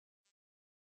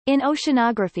In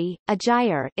oceanography, a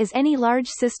gyre is any large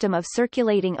system of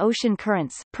circulating ocean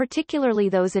currents, particularly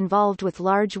those involved with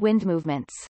large wind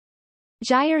movements.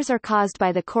 Gyres are caused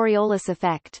by the Coriolis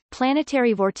effect.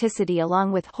 Planetary vorticity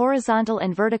along with horizontal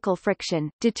and vertical friction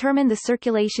determine the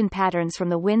circulation patterns from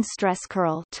the wind stress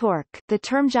curl torque. The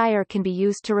term gyre can be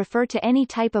used to refer to any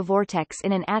type of vortex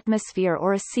in an atmosphere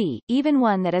or a sea, even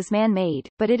one that is man-made,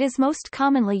 but it is most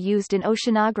commonly used in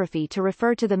oceanography to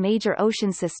refer to the major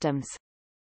ocean systems.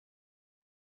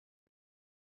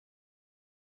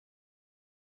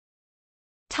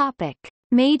 Topic: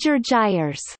 Major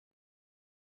gyres.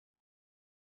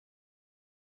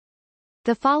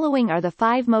 The following are the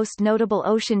 5 most notable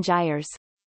ocean gyres.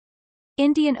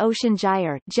 Indian Ocean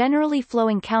gyre, generally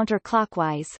flowing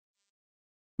counterclockwise.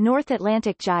 North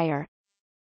Atlantic gyre.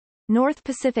 North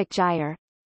Pacific gyre.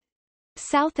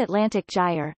 South Atlantic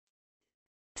gyre.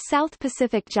 South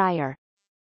Pacific gyre.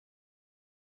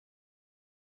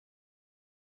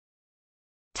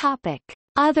 Topic: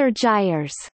 Other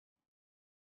gyres.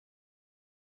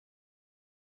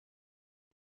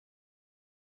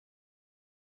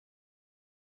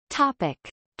 Topic: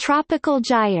 Tropical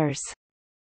gyres.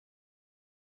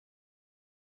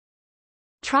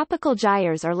 Tropical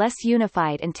gyres are less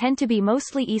unified and tend to be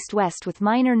mostly east-west with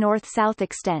minor north-south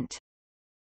extent.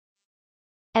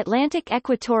 Atlantic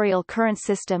equatorial current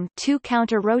system, 2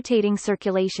 counter-rotating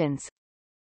circulations.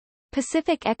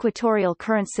 Pacific equatorial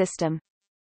current system.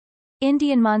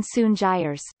 Indian monsoon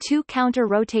gyres, 2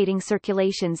 counter-rotating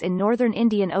circulations in northern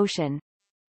Indian Ocean.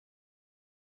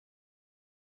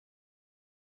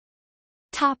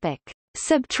 Topic: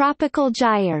 Subtropical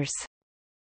gyres.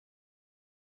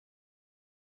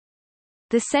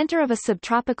 The center of a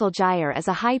subtropical gyre is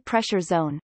a high-pressure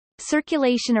zone.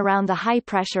 Circulation around the high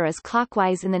pressure is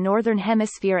clockwise in the northern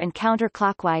hemisphere and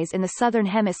counterclockwise in the southern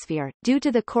hemisphere, due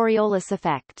to the Coriolis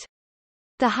effect.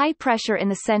 The high pressure in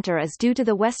the center is due to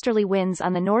the westerly winds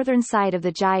on the northern side of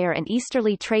the gyre and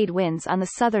easterly trade winds on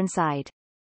the southern side.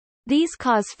 These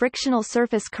cause frictional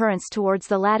surface currents towards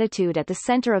the latitude at the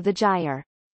center of the gyre.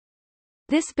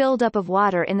 This buildup of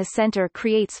water in the center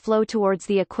creates flow towards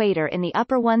the equator in the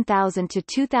upper 1,000 to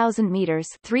 2,000 meters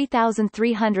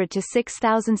 (3,300 to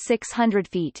 6,600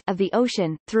 feet) of the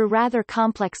ocean, through rather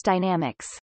complex dynamics.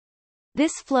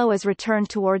 This flow is returned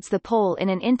towards the pole in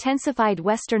an intensified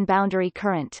western boundary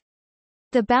current.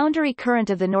 The boundary current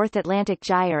of the North Atlantic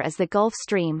gyre is the Gulf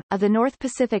Stream, of the North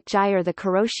Pacific gyre the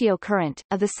Kuroshio Current,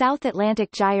 of the South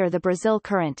Atlantic gyre the Brazil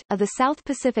Current, of the South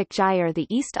Pacific gyre the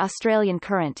East Australian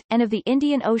Current, and of the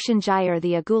Indian Ocean gyre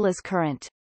the Agulhas Current.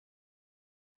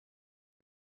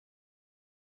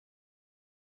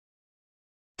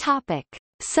 Topic: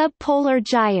 Subpolar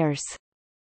gyres.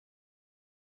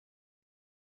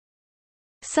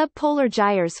 Subpolar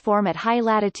gyres form at high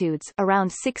latitudes,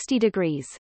 around 60 degrees.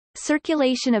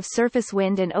 Circulation of surface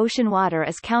wind and ocean water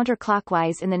is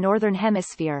counterclockwise in the northern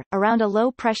hemisphere, around a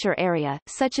low-pressure area,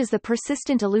 such as the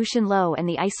persistent Aleutian Low and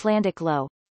the Icelandic Low.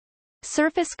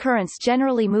 Surface currents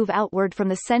generally move outward from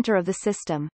the center of the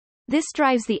system. This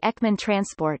drives the Ekman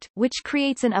transport, which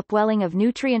creates an upwelling of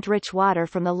nutrient-rich water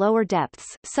from the lower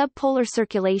depths. Subpolar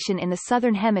circulation in the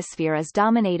southern hemisphere is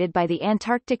dominated by the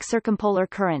Antarctic circumpolar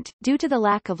current, due to the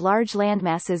lack of large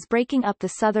landmasses breaking up the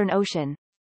Southern Ocean.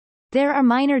 There are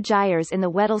minor gyres in the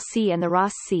Weddell Sea and the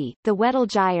Ross Sea, the Weddell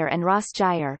Gyre and Ross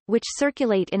Gyre, which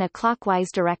circulate in a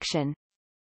clockwise direction.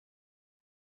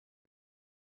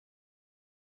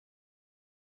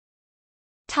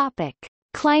 Topic: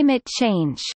 Climate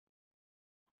change.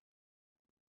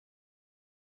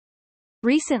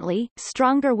 Recently,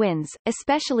 stronger winds,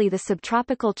 especially the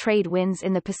subtropical trade winds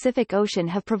in the Pacific Ocean,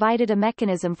 have provided a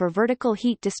mechanism for vertical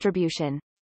heat distribution.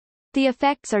 The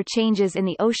effects are changes in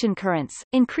the ocean currents,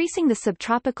 increasing the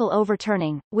subtropical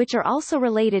overturning, which are also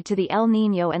related to the El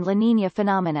Niño and La Niña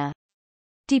phenomena.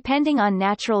 Depending on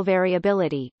natural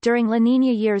variability, during La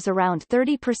Niña years around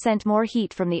 30% more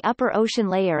heat from the upper ocean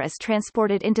layer is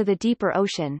transported into the deeper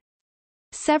ocean.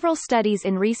 Several studies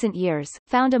in recent years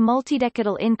found a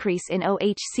multidecadal increase in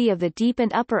OHC of the deep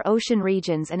and upper ocean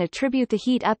regions and attribute the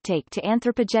heat uptake to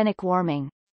anthropogenic warming.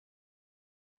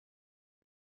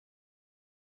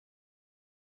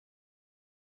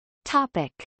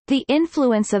 Topic: The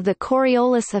influence of the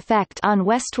Coriolis effect on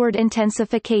westward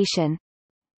intensification.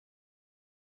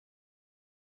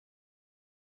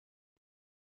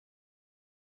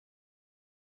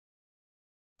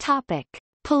 Topic: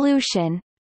 Pollution.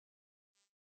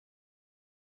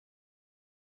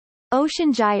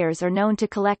 Ocean gyres are known to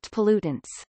collect pollutants.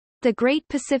 The Great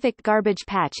Pacific Garbage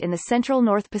Patch in the central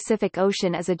North Pacific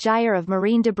Ocean is a gyre of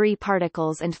marine debris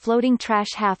particles and floating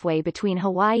trash halfway between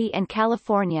Hawaii and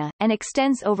California, and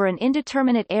extends over an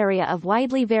indeterminate area of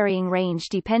widely varying range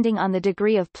depending on the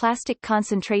degree of plastic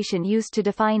concentration used to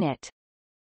define it.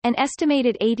 An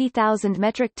estimated 80,000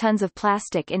 metric tons of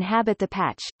plastic inhabit the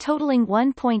patch, totaling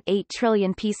 1.8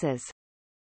 trillion pieces.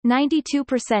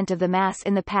 92% of the mass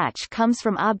in the patch comes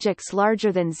from objects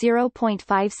larger than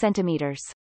 0.5 centimeters.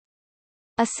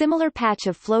 A similar patch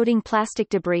of floating plastic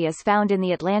debris is found in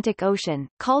the Atlantic Ocean,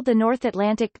 called the North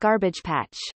Atlantic Garbage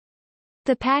Patch.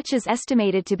 The patch is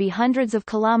estimated to be hundreds of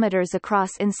kilometers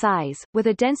across in size, with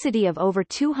a density of over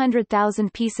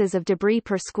 200,000 pieces of debris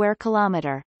per square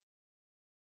kilometer.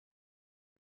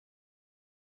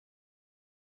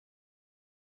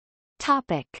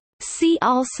 Topic. See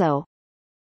also: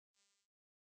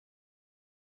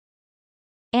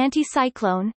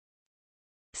 Anticyclone,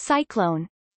 Cyclone,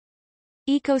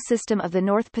 Ecosystem of the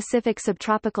North Pacific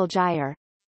Subtropical Gyre,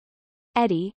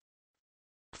 Eddy,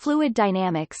 Fluid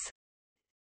dynamics,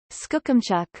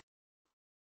 Skookumchuck,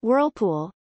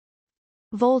 Whirlpool,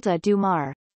 Volta du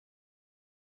Mar.